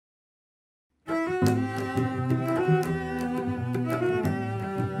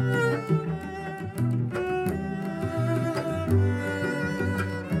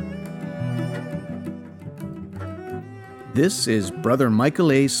This is Brother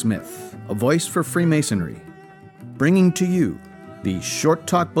Michael A. Smith, a voice for Freemasonry, bringing to you the Short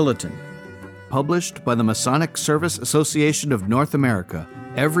Talk Bulletin, published by the Masonic Service Association of North America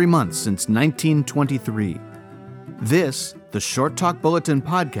every month since 1923. This, the Short Talk Bulletin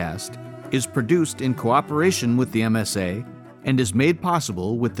podcast, is produced in cooperation with the MSA and is made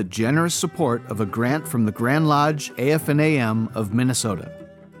possible with the generous support of a grant from the Grand Lodge AF&AM of Minnesota.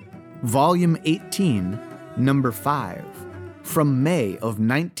 Volume 18, Number 5, from May of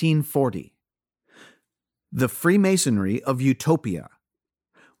 1940. The Freemasonry of Utopia,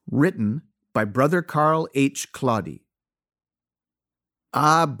 written by Brother Carl H. Claudy.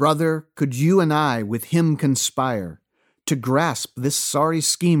 Ah, brother, could you and I with him conspire to grasp this sorry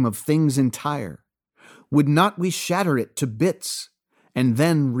scheme of things entire, would not we shatter it to bits and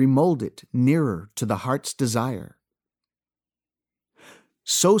then remold it nearer to the heart's desire?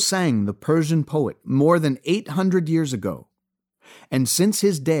 So sang the Persian poet more than 800 years ago, and since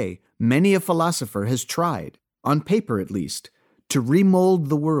his day many a philosopher has tried, on paper at least, to remold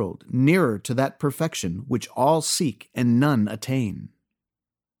the world nearer to that perfection which all seek and none attain.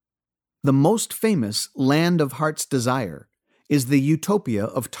 The most famous Land of Heart's Desire is the Utopia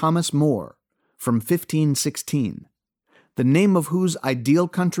of Thomas More from 1516, the name of whose ideal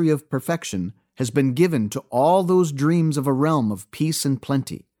country of perfection has been given to all those dreams of a realm of peace and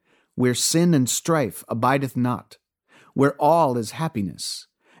plenty, where sin and strife abideth not, where all is happiness,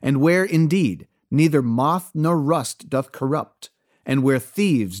 and where, indeed, neither moth nor rust doth corrupt, and where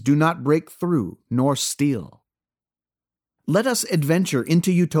thieves do not break through nor steal. Let us adventure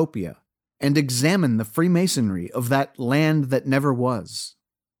into Utopia and examine the Freemasonry of that land that never was.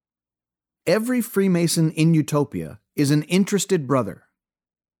 Every Freemason in Utopia is an interested brother.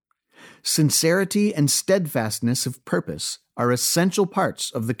 Sincerity and steadfastness of purpose are essential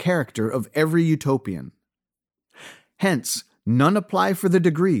parts of the character of every Utopian. Hence, none apply for the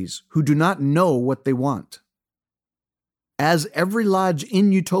degrees who do not know what they want. As every lodge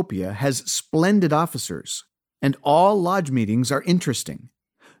in Utopia has splendid officers, and all lodge meetings are interesting,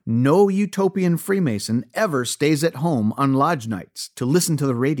 no Utopian Freemason ever stays at home on lodge nights to listen to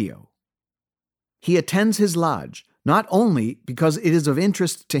the radio. He attends his lodge not only because it is of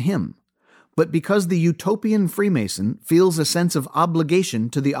interest to him, but because the Utopian Freemason feels a sense of obligation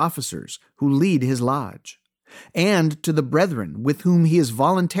to the officers who lead his lodge, and to the brethren with whom he has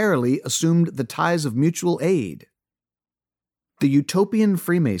voluntarily assumed the ties of mutual aid. The Utopian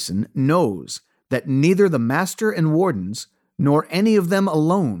Freemason knows that neither the master and wardens, nor any of them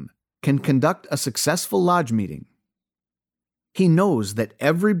alone, can conduct a successful lodge meeting. He knows that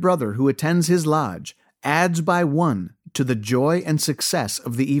every brother who attends his lodge adds by one to the joy and success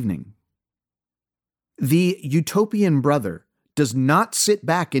of the evening. The Utopian brother does not sit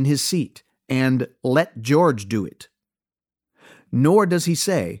back in his seat and let George do it. Nor does he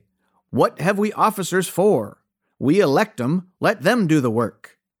say, "What have we officers for? We elect them, let them do the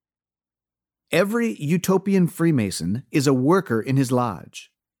work." Every Utopian Freemason is a worker in his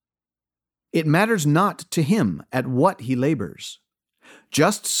lodge. It matters not to him at what he labors.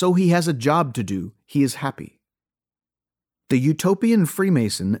 Just so he has a job to do, he is happy. The Utopian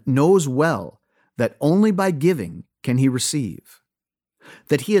Freemason knows well that only by giving can he receive,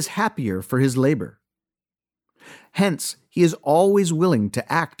 that he is happier for his labor. Hence, he is always willing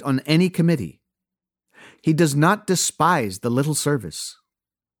to act on any committee. He does not despise the little service.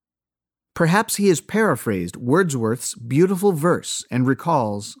 Perhaps he has paraphrased Wordsworth's beautiful verse and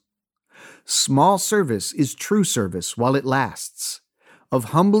recalls, "Small service is true service while it lasts. Of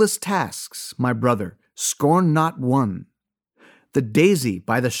humblest tasks, my brother, scorn not one. The daisy,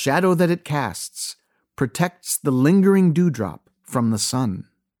 by the shadow that it casts, protects the lingering dewdrop from the sun."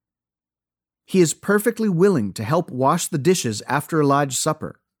 He is perfectly willing to help wash the dishes after a lodge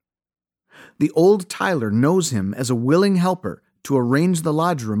supper. The old tiler knows him as a willing helper to arrange the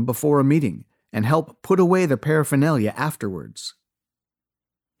lodge room before a meeting and help put away the paraphernalia afterwards.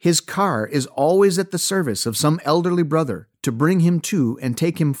 His car is always at the service of some elderly brother to bring him to and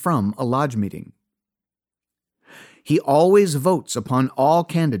take him from a lodge meeting. He always votes upon all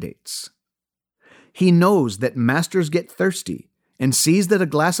candidates. He knows that masters get thirsty and sees that a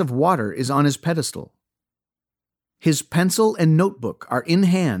glass of water is on his pedestal. His pencil and notebook are in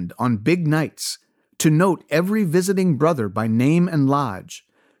hand on big nights to note every visiting brother by name and lodge,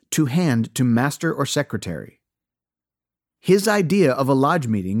 to hand to master or secretary. His idea of a lodge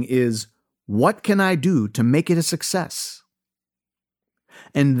meeting is, "What can I do to make it a success?"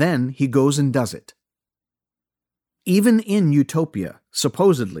 And then he goes and does it. Even in Utopia,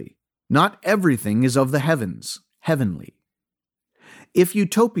 supposedly, not everything is of the heavenly. If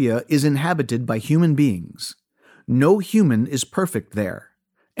Utopia is inhabited by human beings, No human is perfect there,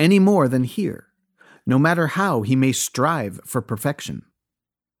 any more than here, no matter how he may strive for perfection.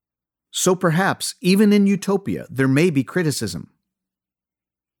 So perhaps even in utopia there may be criticism.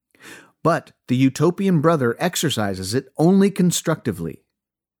 But the utopian brother exercises it only constructively.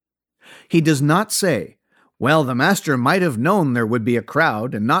 He does not say, "Well, the master might have known there would be a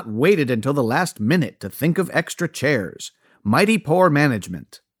crowd and not waited until the last minute to think of extra chairs. Mighty poor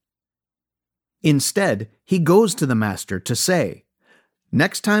management." Instead, he goes to the master to say,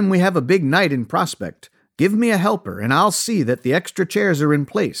 "Next time we have a big night in prospect, give me a helper and I'll see that the extra chairs are in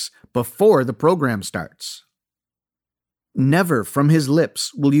place before the program starts." Never from his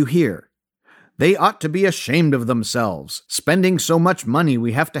lips will you hear, "They ought to be ashamed of themselves. Spending so much money,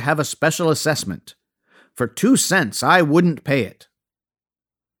 we have to have a special assessment. For 2 cents, I wouldn't pay it."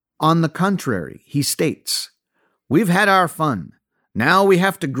 On the contrary, he states, "We've had our fun. Now we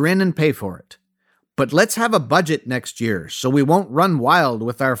have to grin and pay for it. But let's have a budget next year so we won't run wild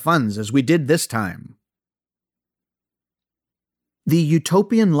with our funds as we did this time." The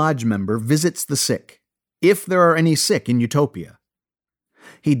utopian lodge member visits the sick, if there are any sick in utopia.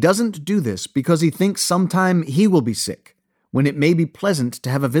 He doesn't do this because he thinks sometime he will be sick, when it may be pleasant to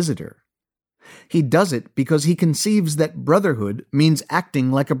have a visitor. He does it because he conceives that brotherhood means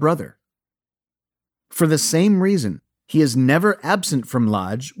acting like a brother. For the same reason, he is never absent from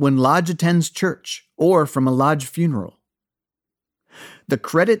lodge when lodge attends church or from a lodge funeral. The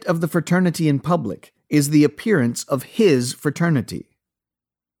credit of the fraternity in public is the appearance of his fraternity.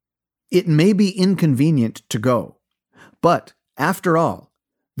 It may be inconvenient to go, but, after all,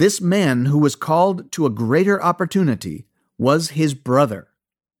 this man who was called to a greater opportunity was his brother,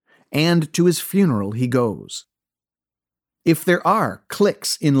 and to his funeral he goes. If there are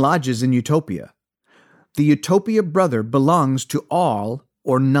cliques in lodges in utopia, the utopia brother belongs to all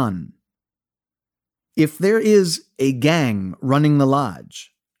or none. If there is a gang running the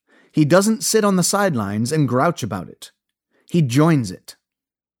lodge, he doesn't sit on the sidelines and grouch about it. He joins it.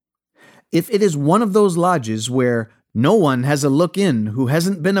 If it is one of those lodges where no one has a look in who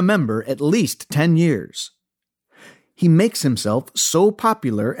hasn't been a member at least 10 years, he makes himself so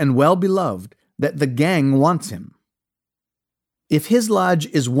popular and well-beloved that the gang wants him. If his lodge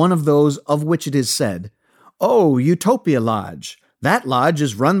is one of those of which it is said, "Oh, Utopia Lodge, that lodge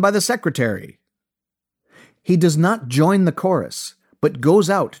is run by the secretary," he does not join the chorus, but goes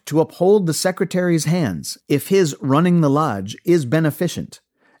out to uphold the secretary's hands if his running the lodge is beneficent,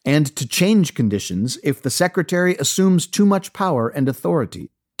 and to change conditions if the secretary assumes too much power and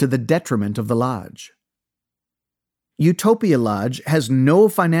authority to the detriment of the lodge. Utopia Lodge has no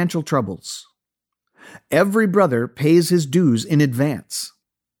financial troubles. Every brother pays his dues in advance.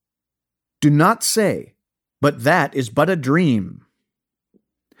 Do not say, "But that is but a dream."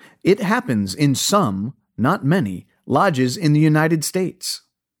 It happens in some, not many, lodges in the United States.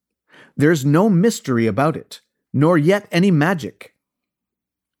 There's no mystery about it, nor yet any magic.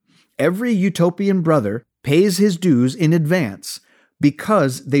 Every utopian brother pays his dues in advance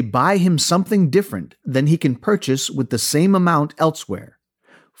because they buy him something different than he can purchase with the same amount elsewhere: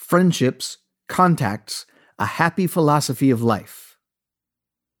 friendships, contacts, a happy philosophy of life.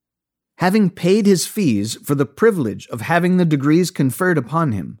 Having paid his fees for the privilege of having the degrees conferred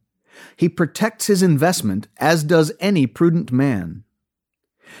upon him, he protects his investment as does any prudent man.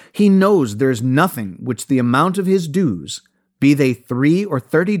 He knows there is nothing which the amount of his dues, be they $3 or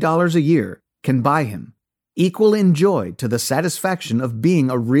 $30 a year, can buy him, equal in joy to the satisfaction of being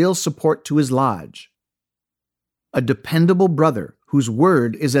a real support to his lodge. A dependable brother whose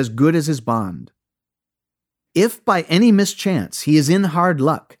word is as good as his bond. If by any mischance he is in hard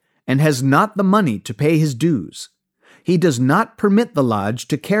luck and has not the money to pay his dues, he does not permit the lodge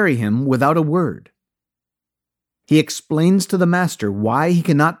to carry him without a word. He explains to the master why he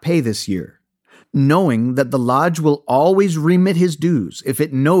cannot pay this year, knowing that the lodge will always remit his dues if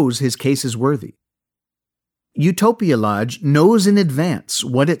it knows his case is worthy. Utopia Lodge knows in advance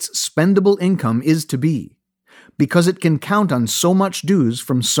what its spendable income is to be, because it can count on so much dues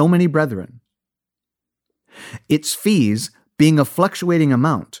from so many brethren. Its fees, being a fluctuating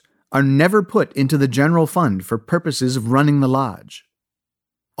amount, are never put into the general fund for purposes of running the lodge.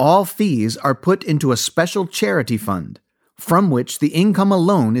 All fees are put into a special charity fund, from which the income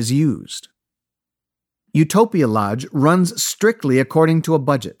alone is used. Utopia Lodge runs strictly according to a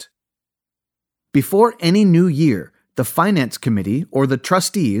budget. Before any new year, the finance committee or the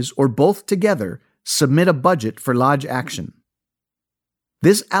trustees or both together submit a budget for lodge action.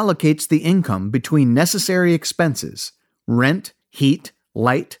 This allocates the income between necessary expenses, rent, heat,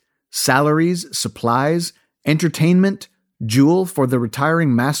 light, salaries, supplies, entertainment, jewel for the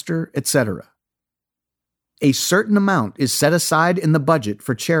retiring master, etc. a certain amount is set aside in the budget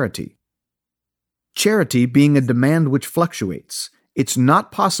for charity. Charity being a demand which fluctuates, it's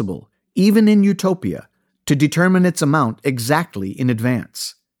not possible, even in utopia, to determine its amount exactly in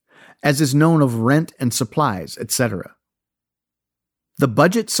advance, as is known of rent and supplies, etc. The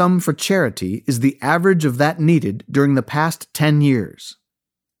budget sum for charity is the average of that needed during the past 10 years.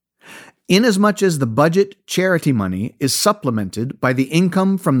 Inasmuch as the budget charity money is supplemented by the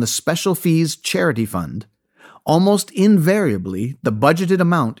income from the Special Fees Charity Fund, almost invariably the budgeted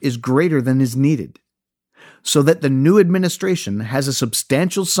amount is greater than is needed, so that the new administration has a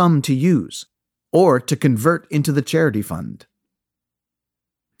substantial sum to use or to convert into the charity fund.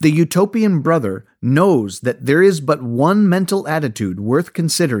 The utopian brother knows that there is but one mental attitude worth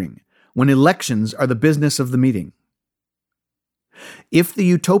considering when elections are the business of the meeting. If the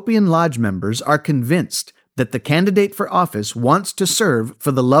utopian lodge members are convinced that the candidate for office wants to serve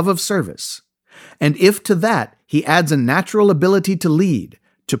for the love of service, and if to that he adds a natural ability to lead,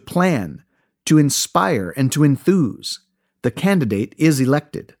 to plan, to inspire, and to enthuse, the candidate is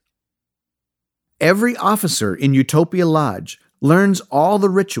elected. Every officer in Utopia Lodge learns all the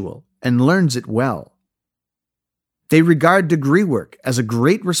ritual and learns it well. They regard degree work as a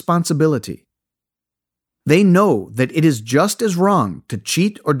great responsibility. They know that it is just as wrong to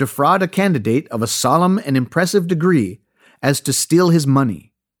cheat or defraud a candidate of a solemn and impressive degree as to steal his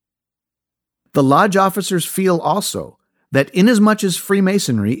money. The lodge officers feel also that inasmuch as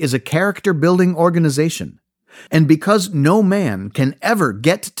Freemasonry is a character-building organization, and because no man can ever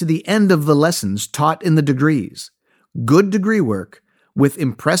get to the end of the lessons taught in the degrees, good degree work, with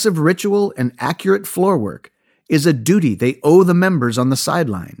impressive ritual and accurate floor work, is a duty they owe the members on the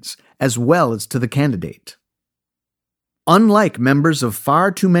sidelines, as well as to the candidate. Unlike members of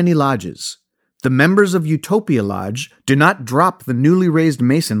far too many lodges, the members of Utopia Lodge do not drop the newly raised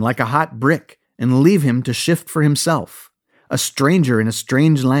Mason like a hot brick and leave him to shift for himself, a stranger in a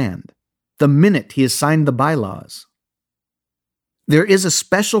strange land, the minute he has signed the bylaws. There is a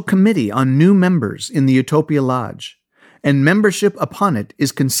special committee on new members in the Utopia Lodge, and membership upon it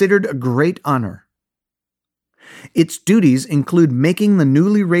is considered a great honor. Its duties include making the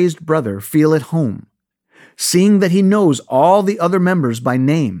newly raised brother feel at home, seeing that he knows all the other members by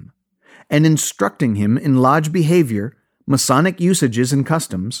name, and instructing him in lodge behavior, Masonic usages and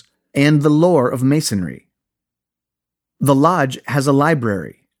customs, and the lore of Masonry. The lodge has a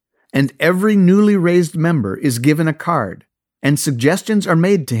library, and every newly raised member is given a card, and suggestions are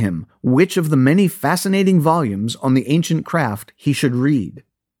made to him which of the many fascinating volumes on the ancient craft he should read.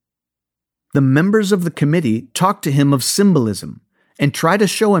 The members of the committee talk to him of symbolism and try to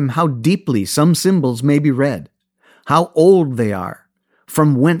show him how deeply some symbols may be read, how old they are,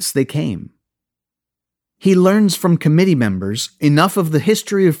 from whence they came. He learns from committee members enough of the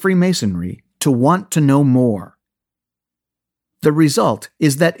history of Freemasonry to want to know more. The result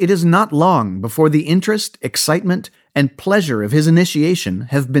is that it is not long before the interest, excitement, and pleasure of his initiation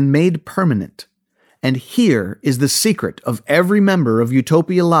have been made permanent. And here is the secret of every member of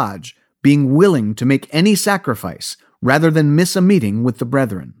Utopia Lodge being willing to make any sacrifice rather than miss a meeting with the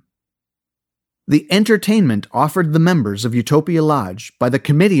brethren. The entertainment offered the members of Utopia Lodge by the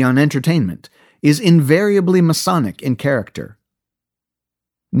Committee on Entertainment is invariably Masonic in character.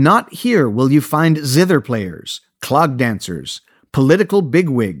 Not here will you find zither players, clog dancers, political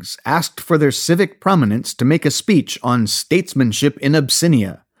bigwigs asked for their civic prominence to make a speech on statesmanship in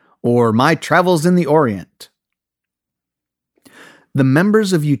Abyssinia or my travels in the Orient. The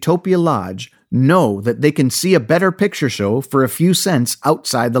members of Utopia Lodge know that they can see a better picture show for a few cents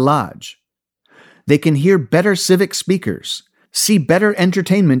outside the lodge. They can hear better civic speakers, see better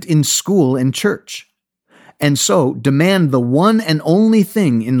entertainment in school and church, and so demand the one and only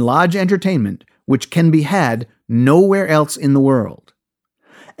thing in lodge entertainment which can be had nowhere else in the world,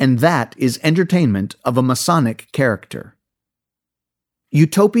 and that is entertainment of a Masonic character.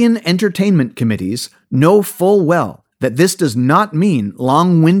 Utopian entertainment committees know full well that this does not mean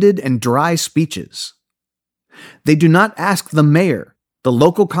long-winded and dry speeches. They do not ask the mayor, the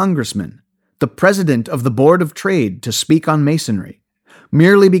local congressman, the president of the Board of Trade to speak on Masonry,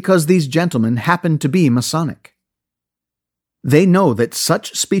 merely because these gentlemen happen to be Masonic. They know that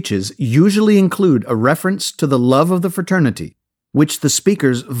such speeches usually include a reference to the love of the fraternity, which the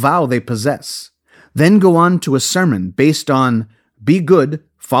speakers vow they possess, then go on to a sermon based on, "Be good,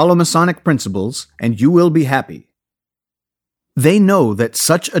 follow Masonic principles, and you will be happy." They know that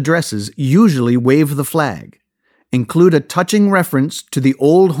such addresses usually wave the flag, include a touching reference to the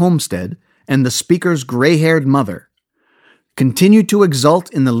old homestead and the speaker's gray-haired mother, continue to exult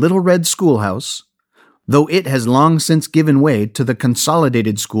in the little red schoolhouse, though it has long since given way to the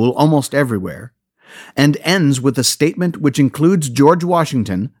consolidated school almost everywhere, and ends with a statement which includes George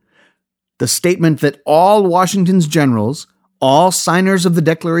Washington, the statement that all Washington's generals, all signers of the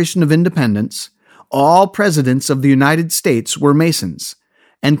Declaration of Independence, all presidents of the United States were Masons,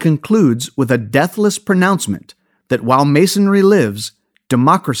 and concludes with a deathless pronouncement that while Masonry lives,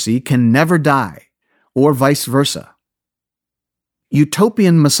 democracy can never die, or vice versa.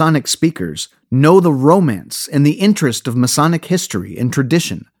 Utopian Masonic speakers know the romance and the interest of Masonic history and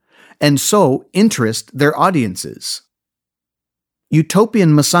tradition, and so interest their audiences.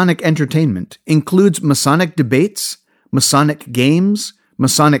 Utopian Masonic entertainment includes Masonic debates, Masonic games,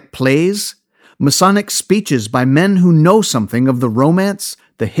 Masonic plays, Masonic speeches by men who know something of the romance,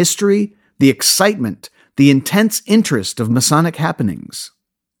 the history, the excitement, the intense interest of Masonic happenings.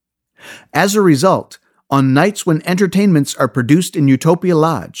 As a result, on nights when entertainments are produced in Utopia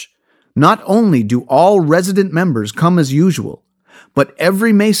Lodge, not only do all resident members come as usual, but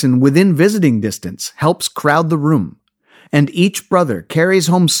every Mason within visiting distance helps crowd the room, and each brother carries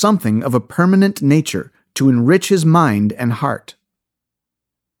home something of a permanent nature to enrich his mind and heart.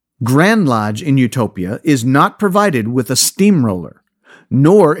 Grand Lodge in Utopia is not provided with a steamroller,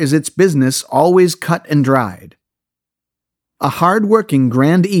 nor is its business always cut and dried. A hard-working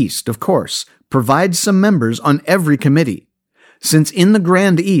Grand East, of course, provides some members on every committee, since in the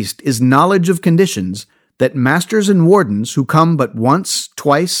Grand East is knowledge of conditions that masters and wardens who come but once,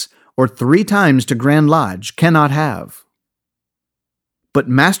 twice, or 3 times to Grand Lodge cannot have. But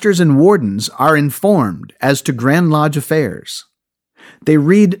masters and wardens are informed as to Grand Lodge affairs. They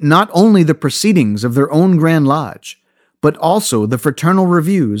read not only the proceedings of their own Grand Lodge, but also the fraternal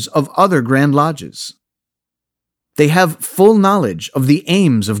reviews of other Grand Lodges. They have full knowledge of the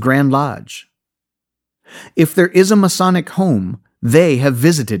aims of Grand Lodge. If there is a Masonic home, they have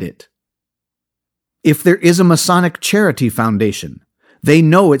visited it. If there is a Masonic charity foundation, they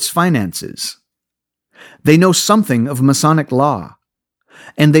know its finances. They know something of Masonic law,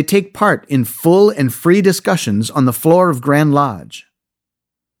 and they take part in full and free discussions on the floor of Grand Lodge.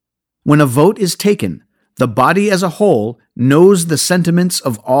 When a vote is taken, the body as a whole knows the sentiments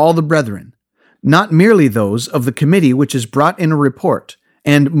of all the brethren, not merely those of the committee which is brought in a report,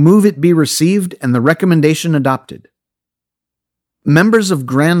 and move it be received and the recommendation adopted. Members of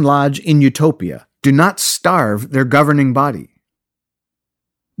Grand Lodge in Utopia do not starve their governing body.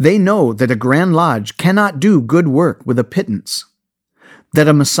 They know that a Grand Lodge cannot do good work with a pittance, that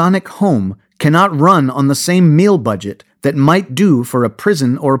a Masonic home cannot run on the same meal budget that might do for a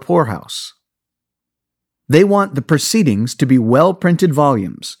prison or a poorhouse. They want the proceedings to be well-printed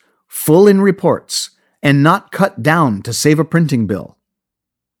volumes, full in reports, and not cut down to save a printing bill.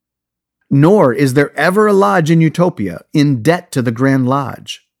 Nor is there ever a lodge in Utopia in debt to the Grand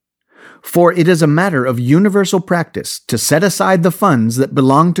Lodge, for it is a matter of universal practice to set aside the funds that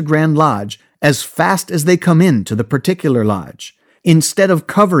belong to Grand Lodge as fast as they come in to the particular lodge, instead of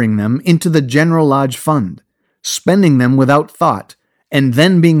covering them into the General Lodge Fund, spending them without thought, and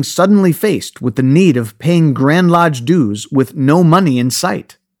then being suddenly faced with the need of paying Grand Lodge dues with no money in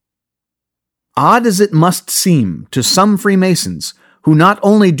sight. Odd as it must seem to some Freemasons who not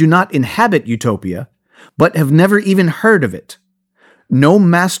only do not inhabit Utopia, but have never even heard of it, no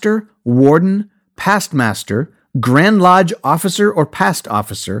master, warden, past master, Grand Lodge officer or past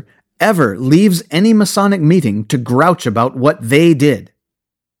officer ever leaves any Masonic meeting to grouch about what they did.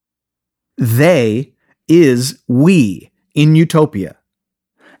 They is we in Utopia,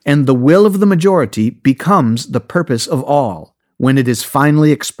 and the will of the majority becomes the purpose of all when it is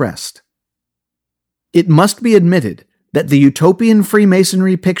finally expressed. It must be admitted that the utopian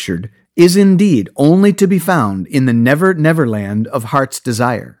Freemasonry pictured is indeed only to be found in the never land of heart's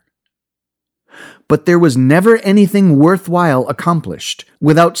desire. But there was never anything worthwhile accomplished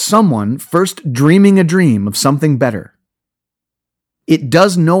without someone first dreaming a dream of something better. It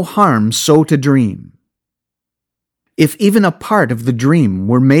does no harm so to dream. If even a part of the dream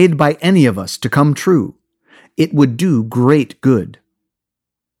were made by any of us to come true, it would do great good.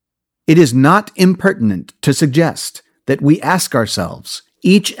 It is not impertinent to suggest that we ask ourselves,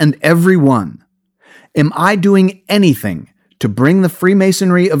 each and every one, am I doing anything to bring the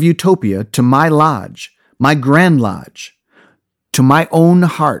Freemasonry of Utopia to my lodge, my Grand Lodge, to my own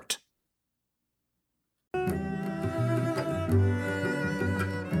heart?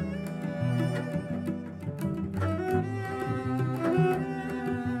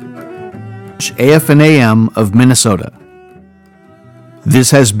 AF&AM of Minnesota.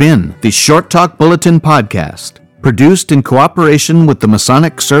 This has been the Short Talk Bulletin Podcast, produced in cooperation with the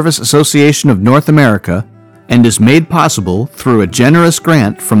Masonic Service Association of North America, and is made possible through a generous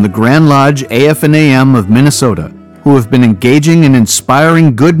grant from the Grand Lodge AF&AM of Minnesota, who have been engaging and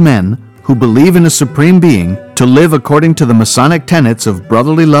inspiring good men who who believe in a supreme being to live according to the Masonic tenets of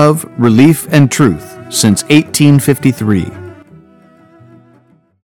brotherly love, relief, and truth since 1853.